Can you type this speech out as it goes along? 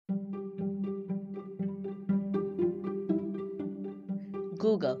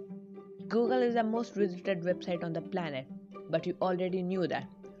Google. Google is the most visited website on the planet, but you already knew that,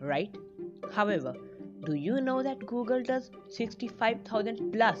 right? However, do you know that Google does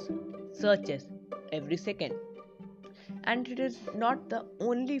 65,000 plus searches every second? And it is not the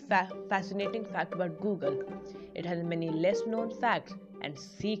only fascinating fact about Google. It has many less known facts and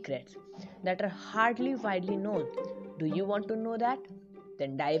secrets that are hardly widely known. Do you want to know that?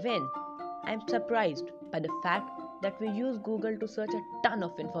 Then dive in. I'm surprised by the fact that we use Google to search a ton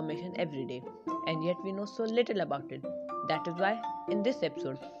of information every day, and yet we know so little about it. That is why, in this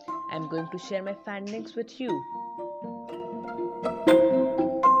episode, I'm going to share my findings with you.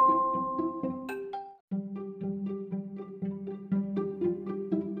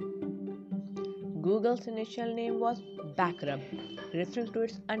 Google's initial name was Backrub, referring to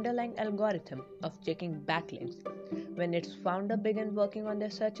its underlying algorithm of checking backlinks. When its founder began working on their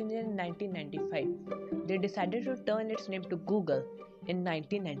search engine in 1995, they decided to turn its name to Google in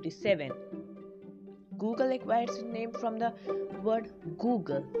 1997. Google acquired its name from the word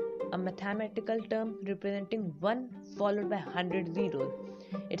Google, a mathematical term representing 1 followed by 100 zeros.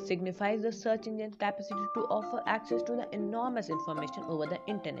 It signifies the search engine's capacity to offer access to the enormous information over the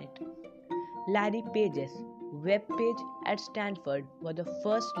internet. Larry Page's web page at Stanford was the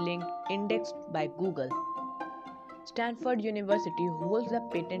first link indexed by Google. Stanford University holds the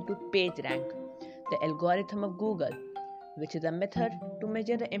patent to PageRank, the algorithm of Google, which is a method to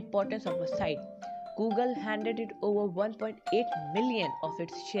measure the importance of a site. Google handed it over 1.8 million of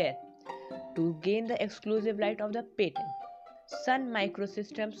its share to gain the exclusive right of the patent. Sun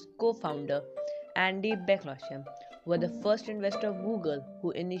Microsystems co-founder Andy Bechtolsheim was the first investor of Google,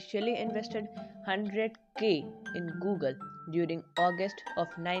 who initially invested $100K in Google during August of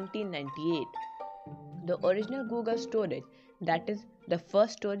 1998. The original Google storage, that is, the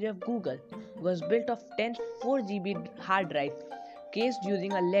first storage of Google, was built of 10 4GB hard drives cased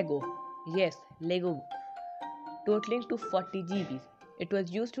using a Lego. Yes, Lego, totaling to 40 GB. It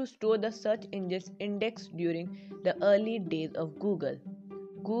was used to store the search engine's index during the early days of Google.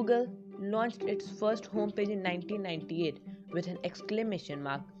 Google launched its first homepage in 1998 with an exclamation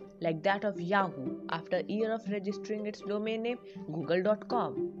mark like that of Yahoo after a year of registering its domain name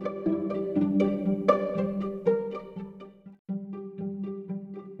google.com.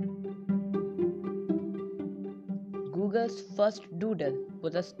 Google's first doodle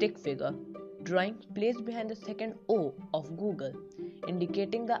was a stick figure drawing placed behind the second O of Google,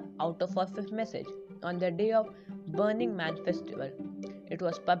 indicating the out of office message on the day of Burning Man festival. It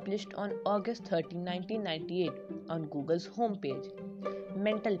was published on August 13, 1998 on Google's homepage.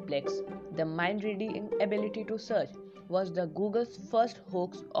 Mentalplex, the mind-reading ability to search, was the Google's first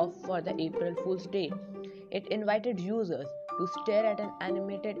hoax for the April Fool's Day. It invited users to stare at an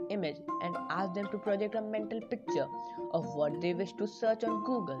animated image and ask them to project a mental picture of what they wish to search on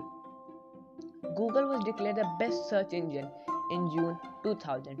Google. Google was declared the best search engine in June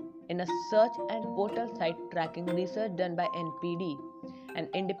 2000 in a search and portal site tracking research done by NPD, an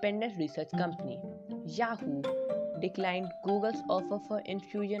independent research company. Yahoo declined Google's offer for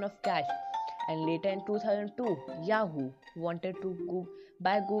infusion of cash, and later in 2002, Yahoo wanted to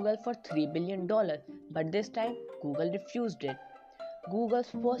buy Google for $3 billion, but this time Google refused it. Google's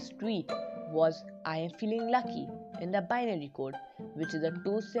first tweet was "I am feeling lucky" in the binary code, which is a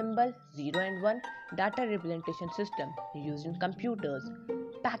two-symbol 0 and 1 data representation system used in computers.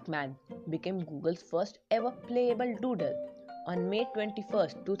 Pac-Man became Google's first ever playable doodle on May 21,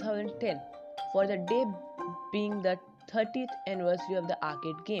 2010, for the day being the 30th anniversary of the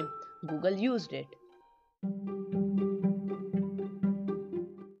arcade game. Google used it.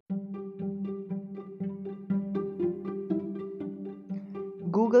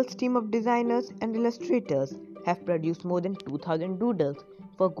 Google's team of designers and illustrators have produced more than 2,000 doodles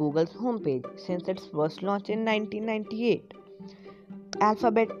for Google's homepage since its first launch in 1998.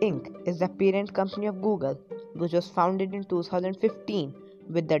 Alphabet Inc. is the parent company of Google, which was founded in 2015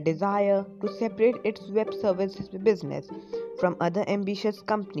 with the desire to separate its web services business from other ambitious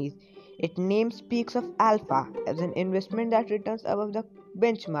companies. Its name speaks of alpha as an investment that returns above the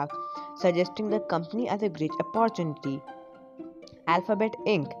benchmark, suggesting the company as a great opportunity. Alphabet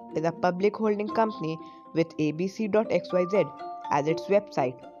Inc. is a public holding company with abc.xyz as its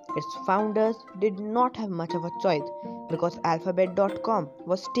website. Its founders did not have much of a choice because alphabet.com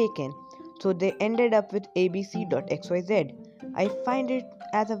was taken, so they ended up with abc.xyz. I find it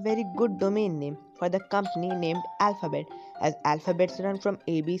as a very good domain name for the company named Alphabet, as alphabets run from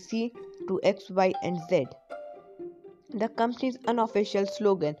ABC to X, Y, and Z. The company's unofficial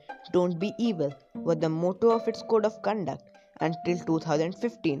slogan, "Don't be evil," was the motto of its code of conduct until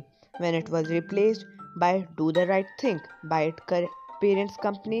 2015, when it was replaced by "Do the right thing" by its parent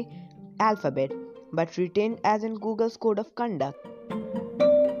company Alphabet, but retained as in Google's code of conduct.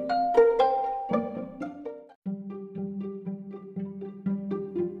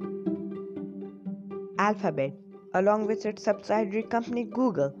 Alphabet, along with its subsidiary company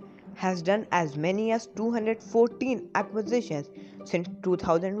Google, has done as many as 214 acquisitions since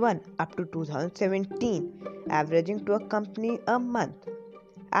 2001 up to 2017, averaging to a company a month.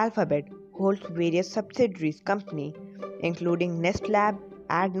 Alphabet holds various subsidiaries company including Nestlab,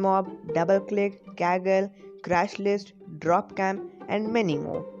 AdMob, DoubleClick, Kaggle, Crashlyst, Dropcam, and many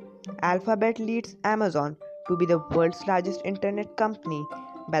more. Alphabet leads Amazon to be the world's largest internet company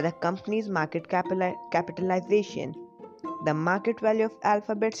by the company's market capitalization. The market value of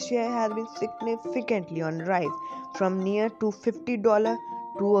Alphabet's share has been significantly on rise from near to $50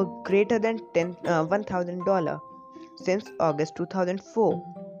 to a greater than $1,000 since August 2004.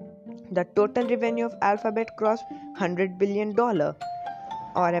 The total revenue of Alphabet crossed $100 billion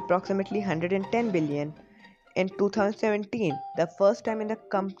or approximately $110 billion in 2017, the first time in the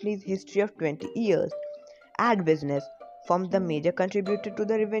company's history of 20 years. Ad business formed the major contributor to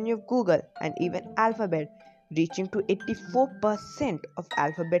the revenue of Google and even Alphabet, reaching to 84% of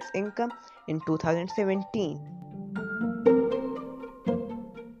Alphabet's income in 2017.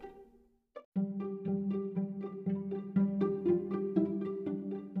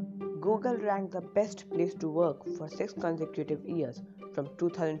 Google ranked the best place to work for 6 consecutive years from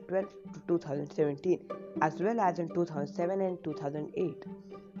 2012 to 2017 as well as in 2007 and 2008,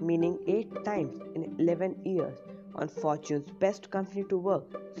 meaning 8 times in 11 years on Fortune's Best Company to Work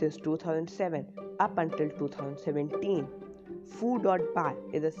since 2007 up until 2017. Foo.bar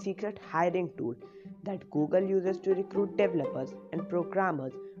is a secret hiring tool that Google uses to recruit developers and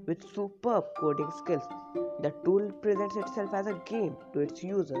programmers with superb coding skills. The tool presents itself as a game to its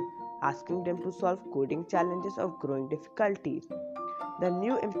users, asking them to solve coding challenges of growing difficulties. The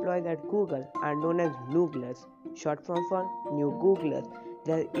new employees at Google are known as Nooglers, short form for New Googlers.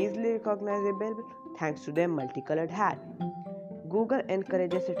 They are easily recognizable thanks to their multicolored hat. Google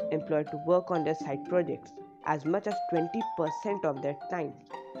encourages its employees to work on their side projects as much as 20% of their time.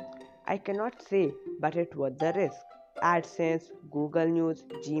 I cannot say, but it's worth the risk. AdSense, Google News,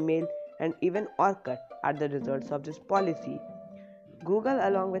 Gmail, and even Orkut are the results of this policy. Google,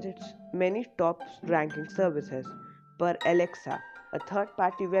 along with its many top-ranking services, per Alexa, a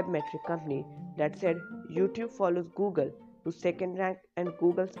third-party web metric company that said YouTube follows Google to second rank and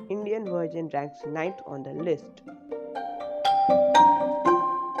Google's Indian version ranks 9th on the list.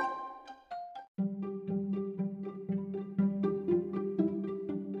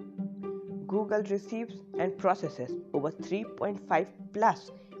 Google receives and processes over 3.5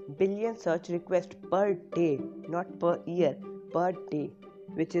 plus billion search requests per day, not per year, per day,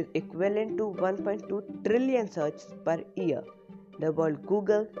 which is equivalent to 1.2 trillion searches per year. The word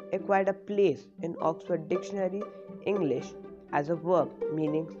Google acquired a place in Oxford Dictionary English as a verb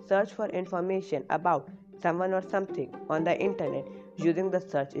meaning search for information about someone or something on the internet using the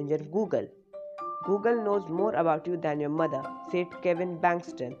search engine Google. Google knows more about you than your mother, said Kevin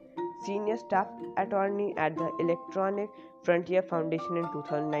Bankston, senior staff attorney at the Electronic Frontier Foundation in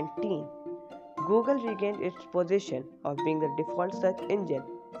 2019. Google regained its position of being the default search engine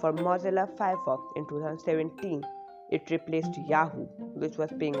for Mozilla Firefox in 2017. It replaced Yahoo, which was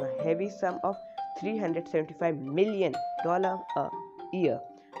paying a heavy sum of $375 million a year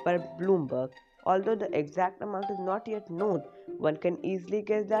per Bloomberg. Although the exact amount is not yet known, one can easily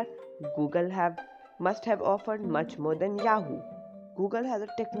guess that Google must have offered much more than Yahoo. Google has a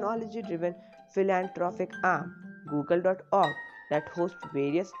technology-driven philanthropic arm, Google.org, that hosts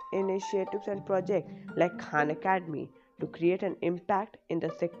various initiatives and projects like Khan Academy to create an impact in the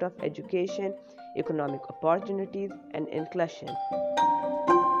sector of education, economic opportunities, and inclusion.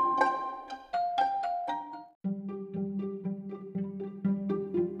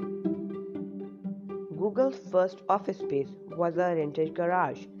 Google's first office space was a rented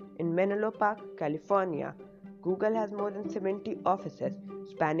garage in Menlo Park, California. Google has more than 70 offices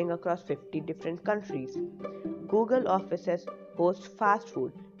spanning across 50 different countries. Google offices host fast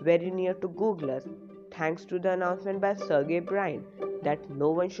food very near to Googlers, thanks to the announcement by Sergey Brin that no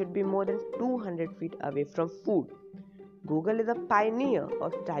one should be more than 200 feet away from food. Google is a pioneer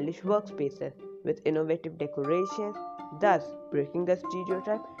of stylish workspaces with innovative decorations, thus breaking the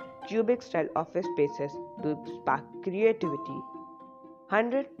stereotype cubic-style office spaces to spark creativity.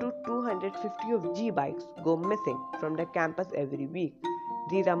 100 to 250 of G-bikes go missing from the campus every week.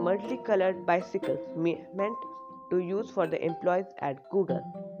 These are multicolored bicycles meant to use for the employees at Google.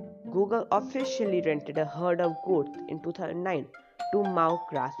 Google officially rented a herd of goats in 2009 to mow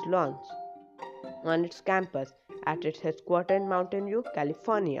grass lawns on its campus at its headquarters in Mountain View,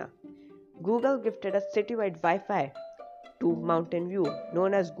 California. Google gifted a citywide Wi-Fi to Mountain View,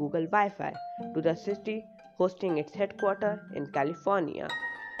 known as Google Wi-Fi, to the city hosting its headquarters in California.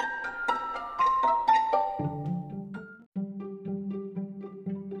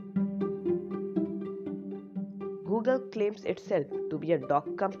 Google claims itself to be a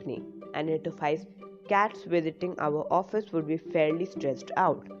dog company and identifies cats visiting our office would be fairly stressed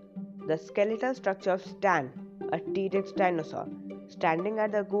out. The skeletal structure of Stan, a T-Rex dinosaur, standing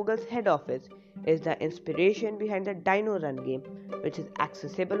at the Google's head office, is the inspiration behind the Dino Run game, which is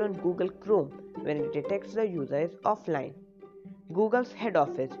accessible on Google Chrome when it detects the user is offline. Google's head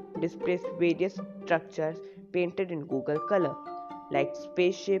office displays various structures painted in Google color, like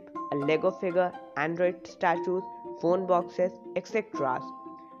spaceship, a Lego figure, Android statues, phone boxes, etc.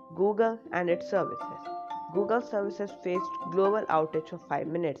 Google and its services. Google services faced global outage of 5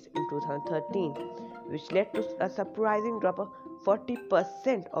 minutes in 2013, which led to a surprising drop of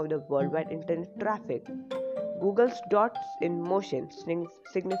 40% of the worldwide internet traffic. Google's dots in motion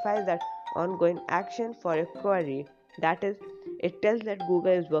signifies that ongoing action for a query. That is, it tells that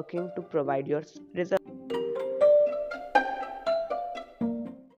Google is working to provide your result.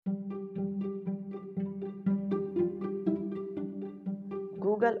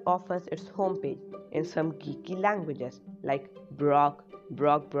 Google offers its homepage in some geeky languages like Brock,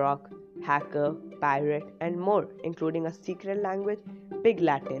 Brock, Hacker, Pirate, and more, including a secret language, Pig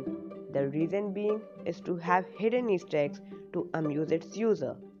Latin. The reason being is to have hidden Easter eggs to amuse its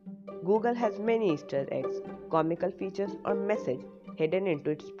user. Google has many Easter eggs, comical features, or message hidden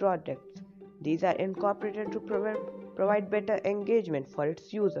into its products. These are incorporated to provide better engagement for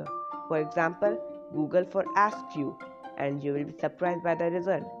its user. For example, Google for Ask You, and you will be surprised by the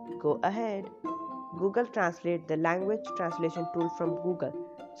result. Go ahead. Google Translate, the language translation tool from Google,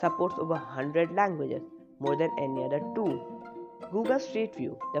 supports over 100 languages, more than any other tool. Google Street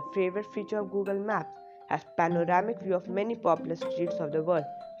View, the favorite feature of Google Maps, has panoramic view of many popular streets of the world,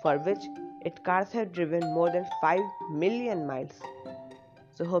 for which its cars have driven more than 5 million miles.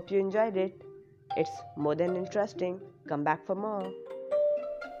 So hope you enjoyed it. It's more than interesting. Come back for more.